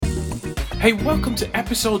Hey, welcome to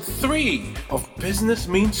episode 3 of Business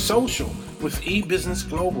Means Social with eBusiness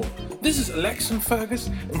Global. This is Alexon Fergus,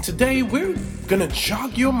 and today we're gonna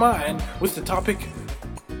jog your mind with the topic,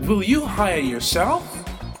 will you hire yourself?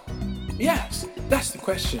 Yes, that's the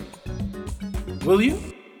question. Will you?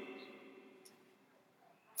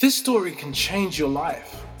 This story can change your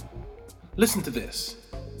life. Listen to this.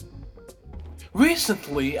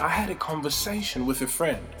 Recently, I had a conversation with a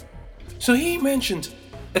friend. So he mentioned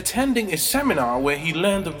attending a seminar where he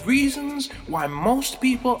learned the reasons why most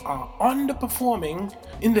people are underperforming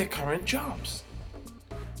in their current jobs.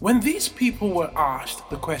 When these people were asked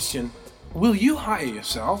the question, will you hire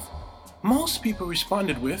yourself? Most people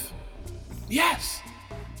responded with, yes,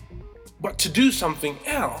 but to do something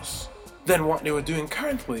else than what they were doing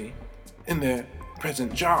currently in their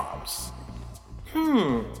present jobs.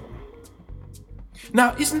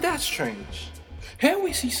 Now, isn't that strange? Here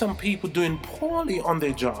we see some people doing poorly on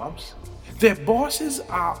their jobs. Their bosses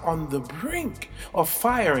are on the brink of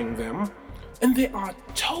firing them, and they are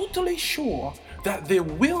totally sure that they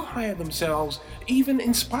will hire themselves even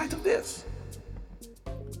in spite of this.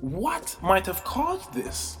 What might have caused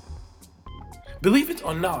this? Believe it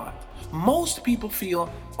or not, most people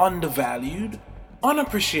feel undervalued,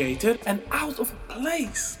 unappreciated, and out of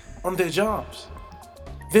place on their jobs.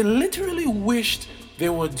 They literally wished they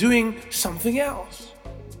were doing something else.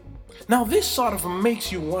 Now, this sort of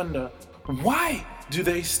makes you wonder, why do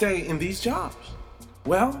they stay in these jobs?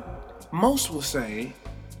 Well, most will say,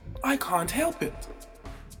 I can't help it.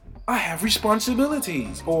 I have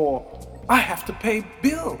responsibilities, or I have to pay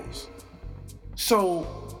bills. So,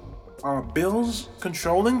 are bills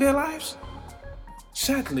controlling their lives?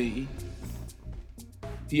 Sadly,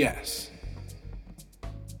 yes.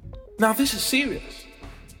 Now, this is serious.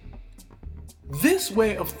 This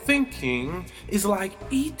way of thinking is like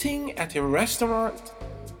eating at a restaurant,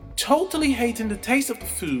 totally hating the taste of the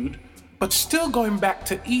food, but still going back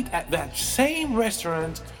to eat at that same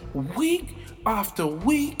restaurant week after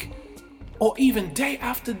week, or even day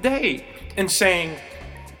after day, and saying,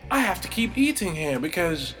 I have to keep eating here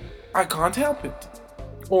because I can't help it,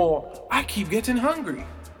 or I keep getting hungry.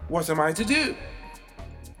 What am I to do?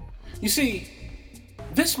 You see,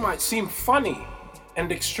 this might seem funny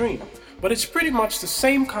and extreme, but it's pretty much the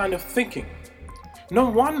same kind of thinking. No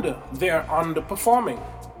wonder they're underperforming.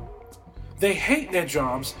 They hate their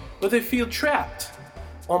jobs, but they feel trapped.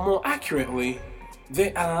 Or more accurately,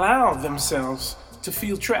 they allow themselves to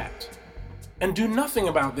feel trapped and do nothing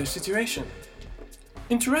about their situation.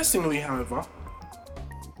 Interestingly, however,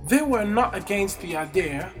 they were not against the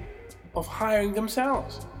idea of hiring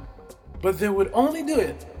themselves, but they would only do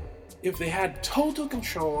it if they had total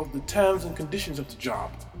control of the terms and conditions of the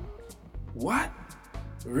job. What?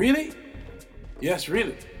 Really? Yes,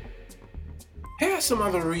 really. Here are some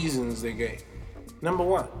other reasons they gave. Number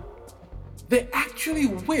 1, they actually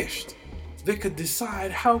wished they could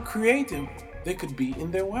decide how creative they could be in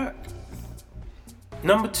their work.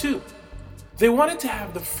 Number 2, they wanted to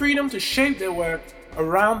have the freedom to shape their work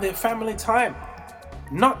around their family time,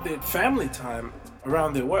 not their family time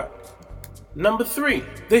around their work. Number 3,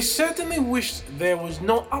 they certainly wished there was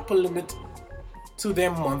no upper limit to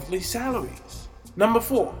their monthly salaries. Number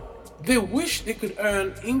 4, they wish they could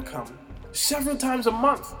earn income several times a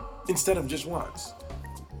month instead of just once.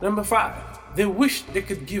 Number 5, they wish they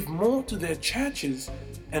could give more to their churches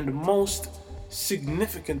and most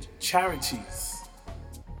significant charities.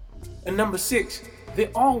 And number 6,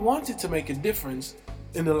 they all wanted to make a difference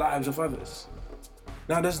in the lives of others.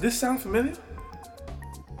 Now, does this sound familiar?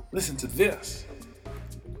 Listen to this.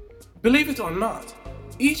 Believe it or not,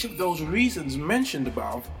 each of those reasons mentioned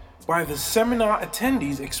above by the seminar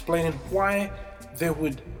attendees explaining why they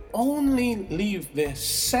would only leave their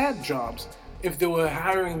sad jobs if they were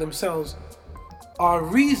hiring themselves are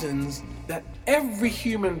reasons that every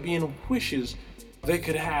human being wishes they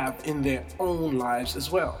could have in their own lives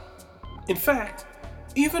as well. In fact,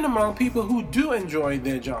 even among people who do enjoy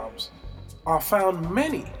their jobs, are found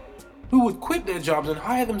many who would quit their jobs and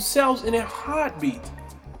hire themselves in a heartbeat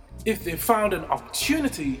if they found an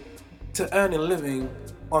opportunity to earn a living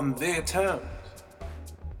on their terms.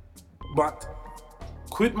 But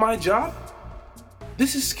quit my job?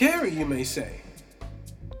 This is scary, you may say.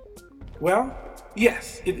 Well,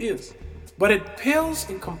 yes, it is, but it pales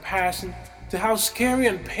in comparison to how scary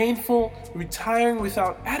and painful retiring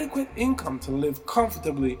without adequate income to live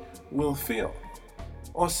comfortably will feel,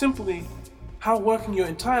 or simply how working your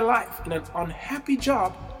entire life in an unhappy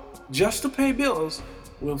job just to pay bills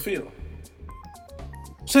will feel.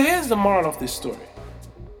 So here's the moral of this story.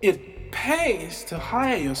 It pays to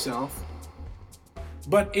hire yourself,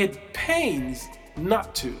 but it pains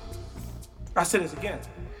not to. I say this again.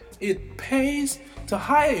 It pays to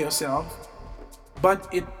hire yourself, but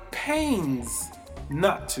it pains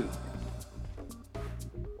not to.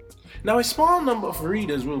 Now, a small number of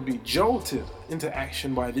readers will be jolted into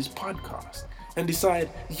action by this podcast and decide,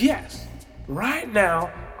 yes, right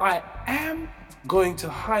now I am going to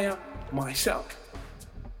hire myself.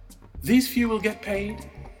 These few will get paid,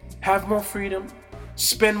 have more freedom,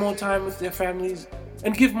 spend more time with their families,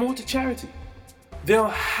 and give more to charity. They'll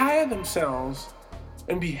hire themselves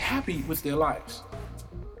and be happy with their lives.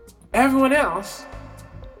 Everyone else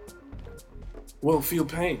will feel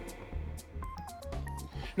pain.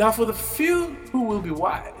 Now, for the few who will be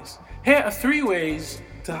wise, here are 3 ways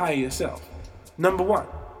to hire yourself. Number 1,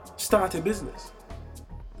 start a business.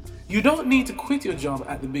 You don't need to quit your job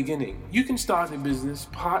at the beginning. You can start a business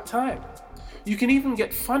part-time. You can even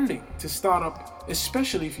get funding to start up,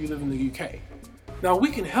 especially if you live in the UK. Now, we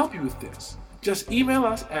can help you with this. Just email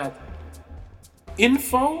us at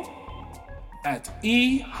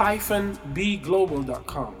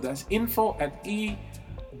info@e-bglobal.com. That's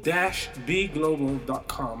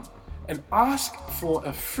info@e-bglobal.com and ask for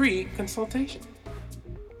a free consultation.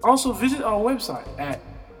 Also, visit our website at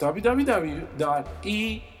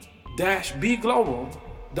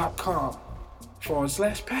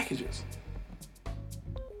www.e-bglobal.com/packages.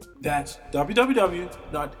 That's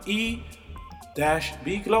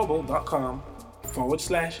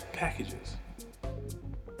www.e-bglobal.com/packages.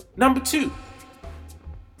 Number 2,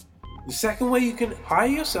 the second way you can hire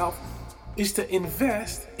yourself is to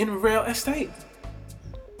invest in real estate.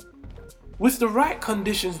 With the right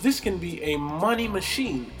conditions, this can be a money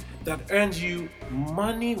machine that earns you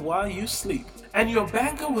money while you sleep. And your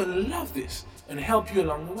banker will love this and help you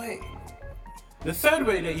along the way. The third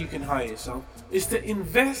way that you can hire yourself is to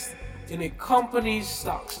invest in a company's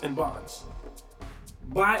stocks and bonds.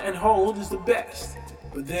 Buy and hold is the best,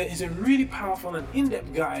 but there is a really powerful and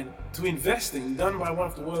in-depth guide to investing done by one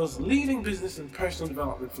of the world's leading business and personal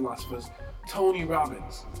development philosophers, Tony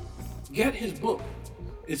Robbins. Get his book.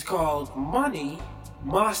 It's called Money,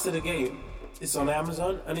 Master the Game. It's on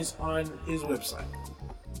Amazon and it's on his website.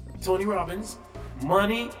 Tony Robbins,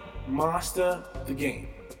 Money, Master the Game.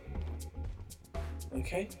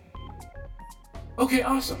 Okay,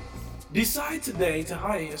 awesome. Decide today to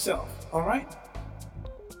hire yourself, alright?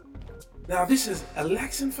 Now, this is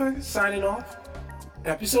Alexon Fergus signing off.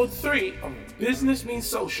 Episode 3 of Business Means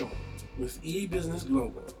Social with eBusiness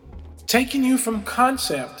Global. Taking you from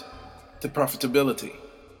concept to profitability.